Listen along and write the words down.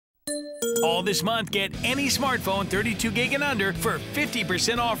All this month, get any smartphone 32 gig and under for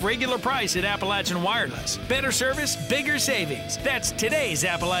 50% off regular price at Appalachian Wireless. Better service, bigger savings. That's today's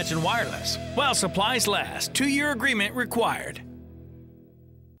Appalachian Wireless. While supplies last, 2-year agreement required.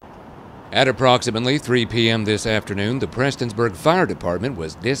 At approximately 3 p.m. this afternoon, the Prestonsburg Fire Department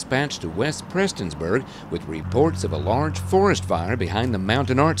was dispatched to West Prestonsburg with reports of a large forest fire behind the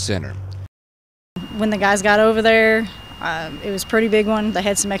Mountain Arts Center. When the guys got over there, it was a pretty big one. They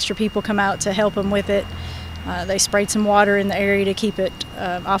had some extra people come out to help them with it. They sprayed some water in the area to keep it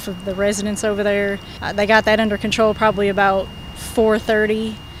off of the residents over there. They got that under control probably about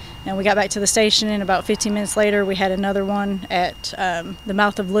 4:30. And we got back to the station, and about 15 minutes later we had another one at the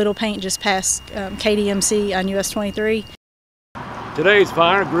mouth of Little Paint just past KDMC on US 23. Today's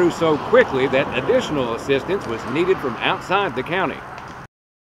fire grew so quickly that additional assistance was needed from outside the county.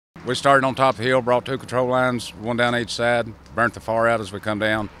 We started on top of the hill, brought 2 control lines, one down each side, burnt the fire out as we come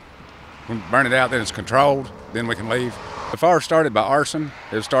down. When we burn it out, then it's controlled, then we can leave. The fire started by arson.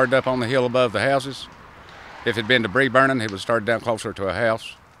 It started up on the hill above the houses. If it had been debris burning, it would start down closer to a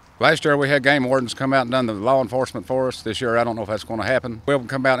house. Last year we had game wardens come out and done the law enforcement for us. This year I don't know if that's going to happen. We'll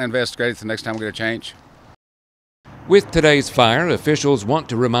come out and investigate it the next time we get a change. With today's fire, officials want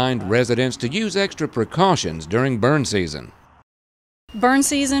to remind residents to use extra precautions during burn season. Burn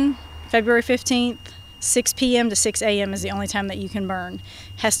season, February 15th, 6 p.m. to 6 a.m. is the only time that you can burn.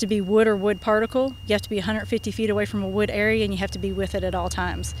 Has to be wood or wood particle. You have to be 150 feet away from a wood area, and you have to be with it at all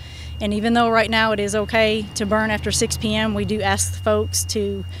times. And even though right now it is okay to burn after 6 p.m., we do ask folks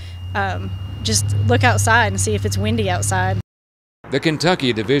to just look outside and see if it's windy outside. The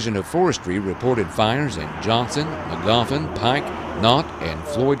Kentucky Division of Forestry reported fires in Johnson, Magoffin, Pike, Knott, and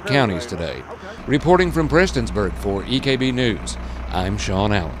Floyd counties today. Reporting from Prestonsburg for EKB News, I'm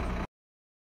Sean Allen.